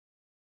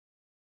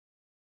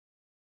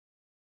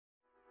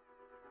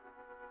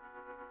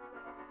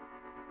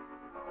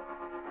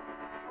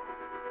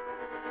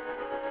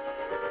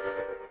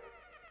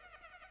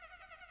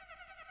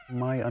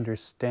My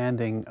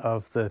understanding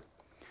of the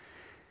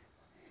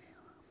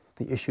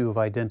issue of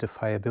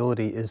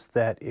identifiability is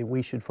that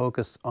we should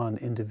focus on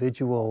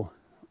individual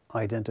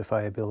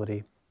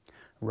identifiability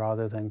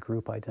rather than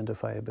group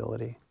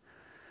identifiability.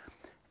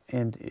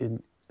 And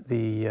in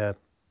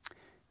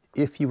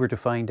if you were to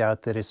find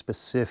out that a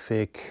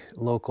specific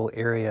local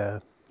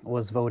area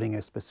was voting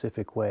a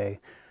specific way,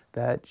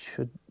 that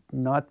should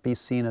not be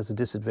seen as a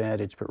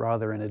disadvantage, but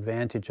rather an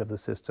advantage of the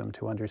system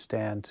to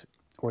understand,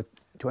 or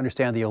to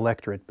understand the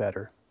electorate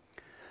better.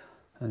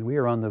 And we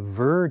are on the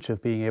verge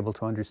of being able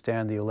to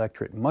understand the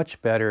electorate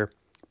much better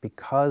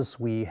because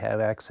we have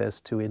access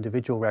to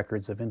individual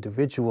records of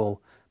individual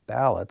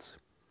ballots,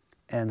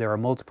 and there are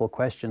multiple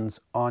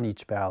questions on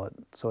each ballot.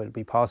 So it'd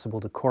be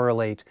possible to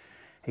correlate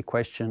a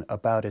question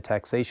about a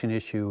taxation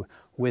issue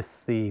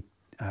with the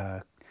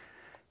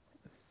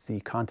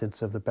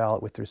contents of the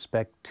ballot with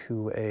respect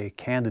to a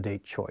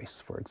candidate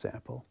choice, for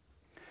example.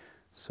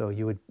 So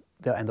you would,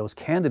 and those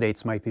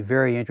candidates might be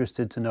very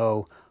interested to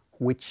know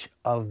which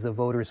of the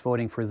voters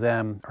voting for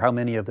them, or how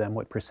many of them,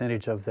 what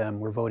percentage of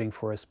them were voting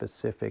for a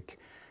specific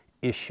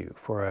issue,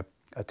 for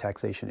a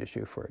taxation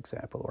issue, for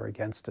example, or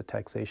against a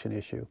taxation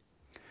issue.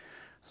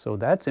 So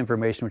that's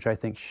information which I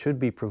think should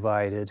be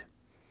provided.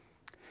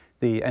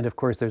 And of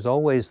course, there's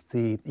always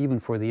even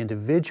for the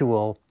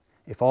individual,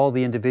 if all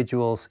the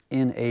individuals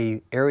in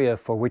an area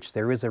for which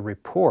there is a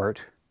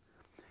report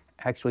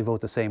actually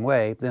vote the same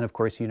way, then of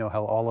course you know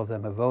how all of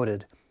them have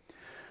voted.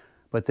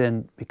 But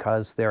then,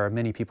 because there are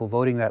many people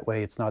voting that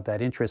way, it's not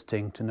that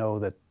interesting to know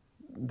that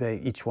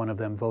each one of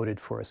them voted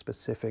for a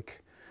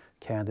specific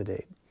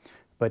candidate,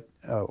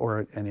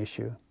 or an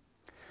issue.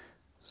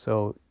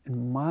 So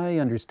my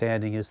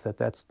understanding is that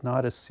that's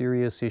not a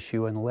serious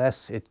issue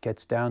unless it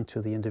gets down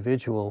to the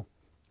individual,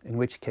 in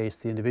which case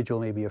the individual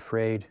may be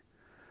afraid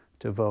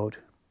to vote.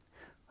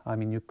 I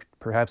mean, you could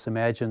perhaps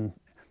imagine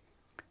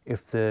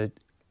if the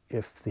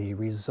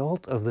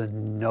result of the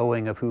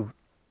knowing of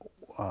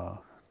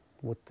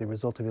what the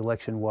result of the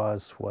election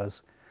was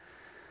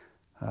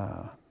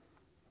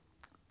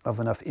of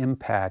enough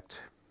impact,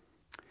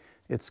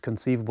 it's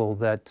conceivable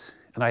that,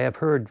 and I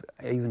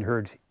even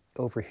heard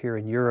over here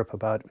in Europe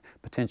about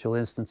potential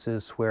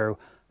instances where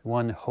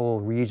one whole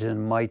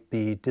region might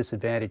be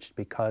disadvantaged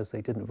because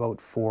they didn't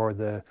vote for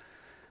the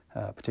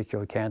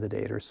particular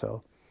candidate or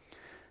so.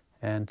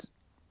 And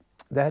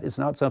that is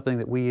not something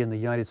that we in the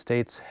United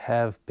States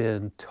have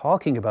been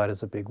talking about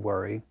as a big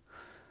worry.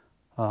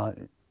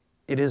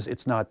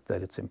 It's not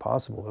that it's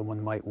impossible, and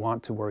one might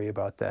want to worry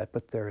about that,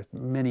 but there are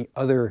many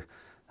other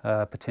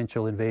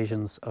potential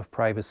invasions of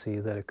privacy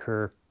that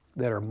occur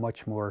that are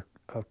much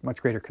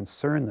greater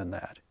concern than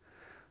that.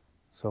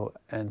 So,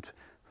 and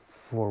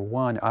for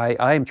one,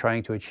 I am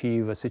trying to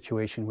achieve a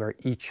situation where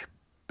each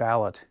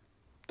ballot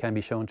can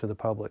be shown to the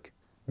public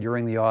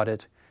during the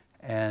audit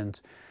and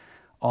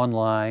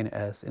online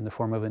as in the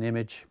form of an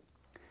image,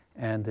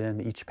 and then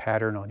each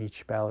pattern on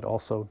each ballot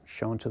also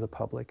shown to the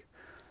public.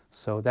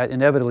 So that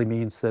inevitably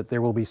means that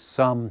there will be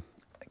some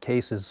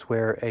cases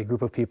where a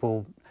group of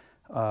people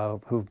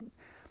who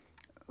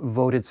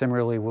voted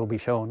similarly will be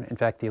shown. In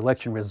fact, the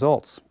election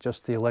results,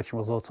 just the election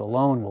results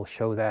alone will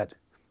show that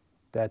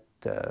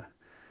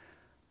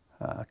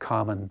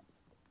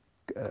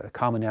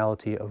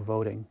commonality of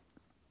voting.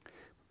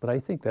 But I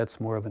think that's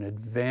more of an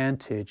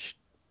advantage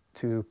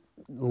to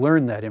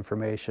learn that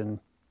information.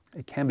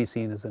 It can be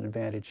seen as an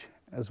advantage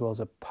as well as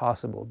a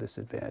possible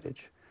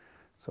disadvantage.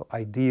 So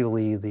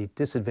ideally, the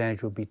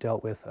disadvantage would be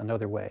dealt with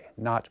another way,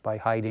 not by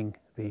hiding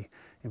the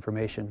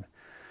information,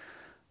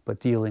 but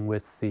dealing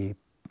with the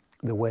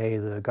way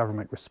the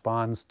government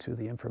responds to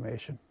the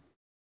information.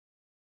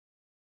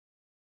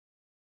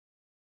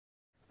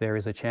 There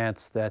is a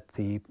chance that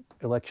the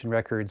election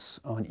records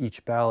on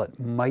each ballot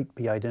might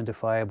be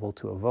identifiable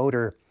to a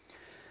voter,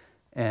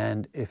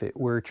 and if it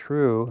were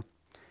true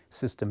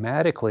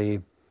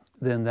systematically,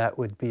 then that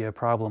would be a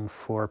problem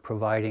for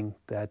providing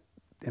that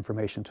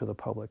information to the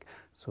public.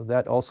 So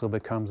that also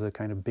becomes a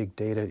kind of big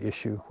data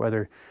issue,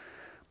 whether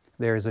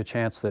there is a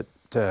chance that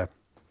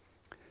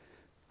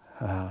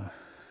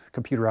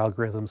computer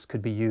algorithms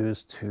could be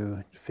used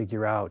to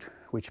figure out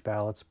which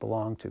ballots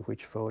belong to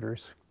which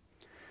voters.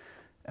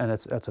 And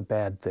that's a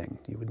bad thing.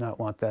 You would not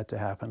want that to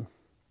happen.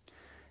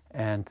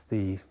 And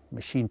the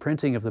machine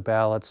printing of the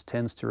ballots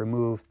tends to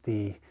remove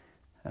the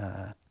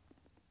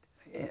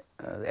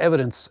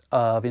evidence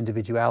of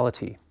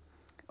individuality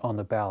on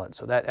the ballot.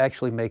 So that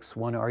actually makes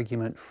one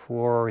argument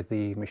for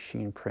the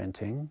machine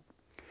printing.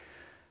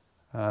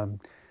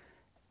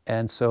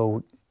 And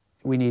so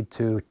we need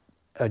to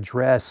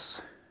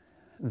address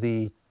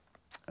the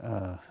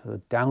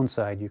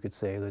downside, you could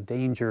say, the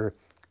danger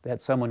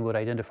that someone would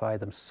identify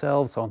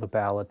themselves on the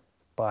ballot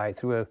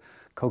through a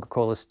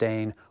Coca-Cola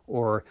stain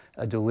or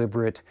a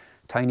deliberate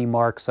tiny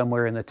mark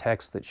somewhere in the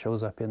text that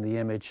shows up in the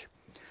image.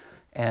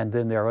 And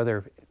then there are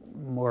other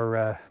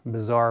more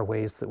bizarre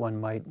ways that one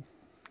might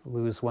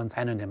lose one's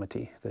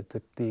anonymity, that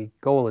the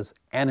goal is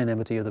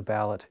anonymity of the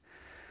ballot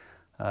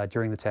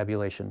during the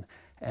tabulation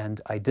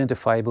and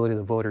identifiability of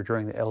the voter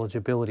during the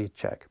eligibility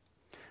check.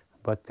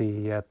 But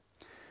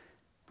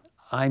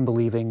I'm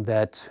believing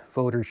that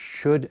voters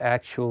should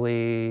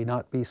actually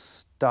not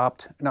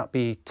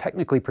be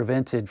technically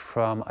prevented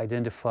from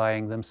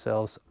identifying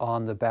themselves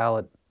on the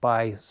ballot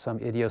by some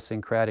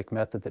idiosyncratic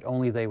method that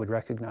only they would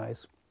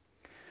recognize.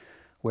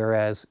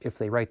 Whereas if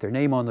they write their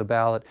name on the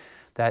ballot,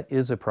 that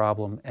is a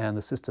problem, and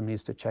the system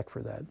needs to check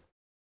for that.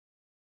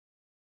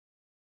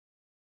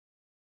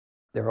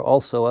 There are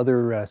also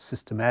other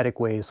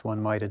systematic ways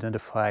one might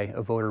identify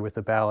a voter with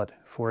a ballot.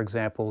 For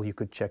example, you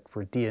could check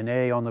for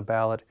DNA on the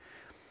ballot.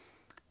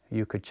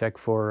 You could check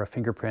for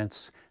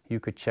fingerprints. You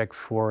could check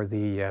for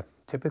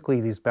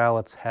typically these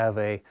ballots have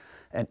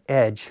an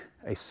edge,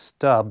 a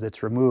stub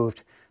that's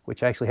removed,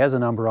 which actually has a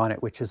number on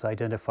it, which is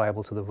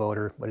identifiable to the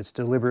voter, but it's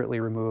deliberately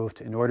removed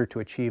in order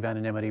to achieve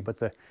anonymity. But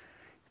the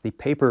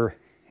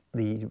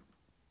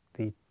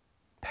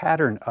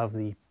pattern of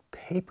the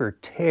paper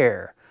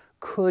tear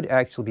could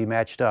actually be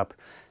matched up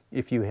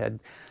if you had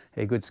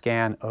a good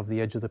scan of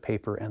the edge of the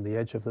paper and the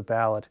edge of the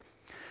ballot,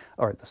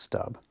 or the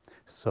stub.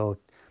 So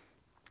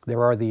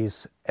there are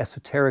these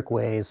esoteric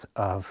ways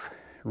of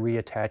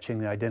reattaching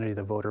the identity of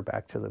the voter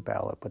back to the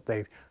ballot, but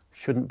they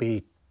shouldn't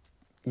be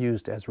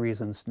used as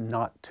reasons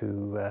not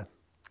to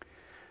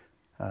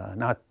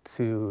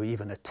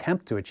even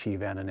attempt to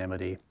achieve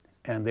anonymity,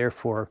 and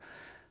therefore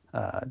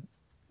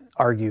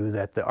argue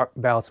that the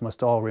ballots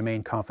must all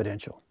remain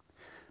confidential.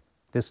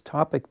 This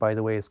topic, by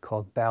the way, is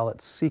called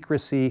ballot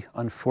secrecy,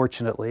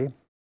 unfortunately.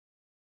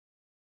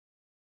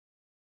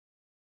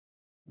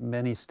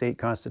 Many state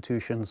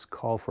constitutions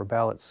call for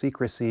ballot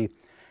secrecy,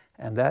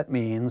 and that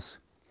means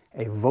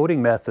a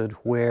voting method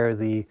where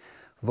the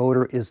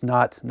voter is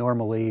not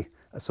normally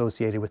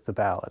associated with the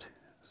ballot.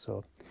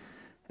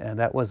 And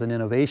that was an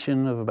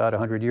innovation of about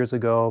 100 years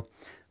ago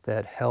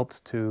that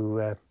helped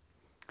to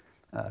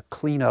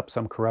clean up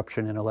some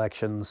corruption in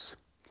elections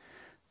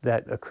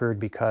that occurred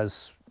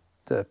because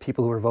the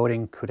people who were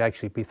voting could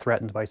actually be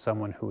threatened by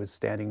someone who was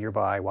standing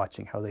nearby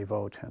watching how they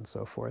vote and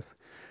so forth.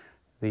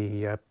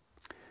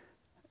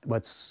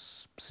 But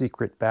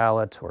secret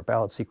ballot or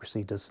ballot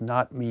secrecy does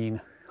not mean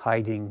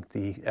hiding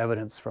the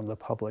evidence from the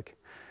public.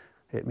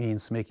 It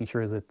means making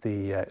sure that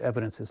the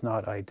evidence is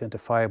not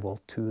identifiable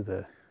to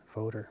the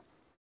voter.